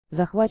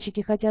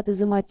Захватчики хотят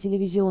изымать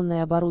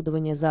телевизионное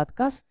оборудование за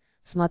отказ,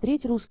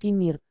 смотреть русский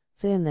мир,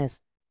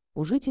 ЦНС.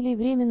 У жителей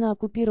временно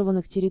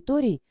оккупированных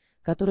территорий,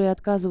 которые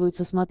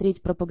отказываются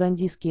смотреть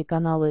пропагандистские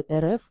каналы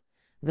РФ,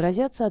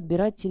 грозятся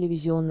отбирать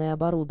телевизионное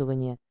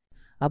оборудование.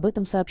 Об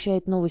этом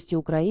сообщает Новости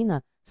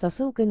Украина со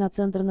ссылкой на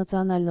Центр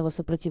национального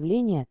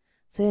сопротивления,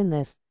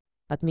 ЦНС.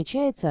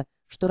 Отмечается,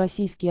 что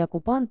российские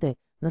оккупанты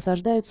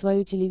насаждают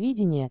свое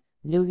телевидение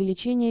для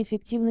увеличения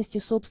эффективности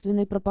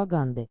собственной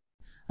пропаганды.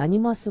 Они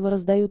массово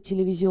раздают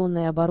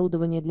телевизионное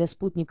оборудование для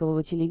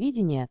спутникового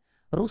телевидения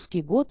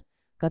 «Русский год»,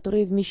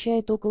 которое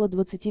вмещает около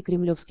 20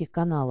 кремлевских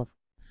каналов.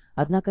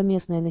 Однако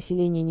местное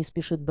население не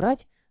спешит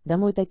брать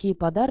домой такие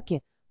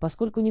подарки,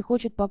 поскольку не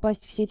хочет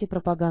попасть в сети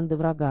пропаганды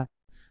врага.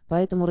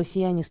 Поэтому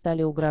россияне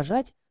стали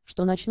угрожать,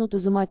 что начнут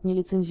изымать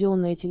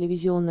нелицензионное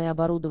телевизионное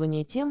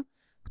оборудование тем,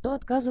 кто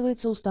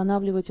отказывается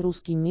устанавливать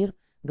русский мир,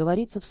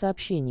 говорится в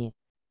сообщении.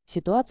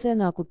 Ситуация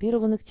на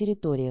оккупированных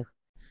территориях.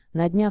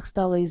 На днях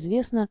стало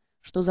известно,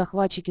 что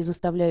захватчики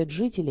заставляют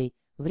жителей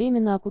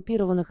временно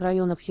оккупированных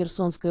районов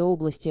Херсонской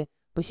области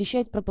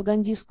посещать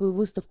пропагандистскую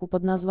выставку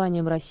под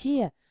названием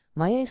 «Россия.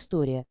 Моя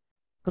история».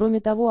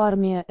 Кроме того,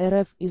 армия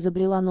РФ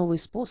изобрела новый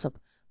способ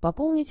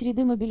пополнить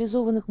ряды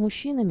мобилизованных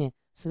мужчинами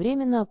с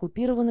временно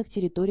оккупированных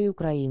территорий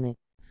Украины.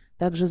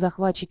 Также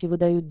захватчики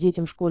выдают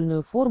детям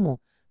школьную форму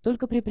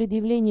только при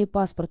предъявлении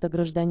паспорта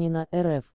гражданина РФ.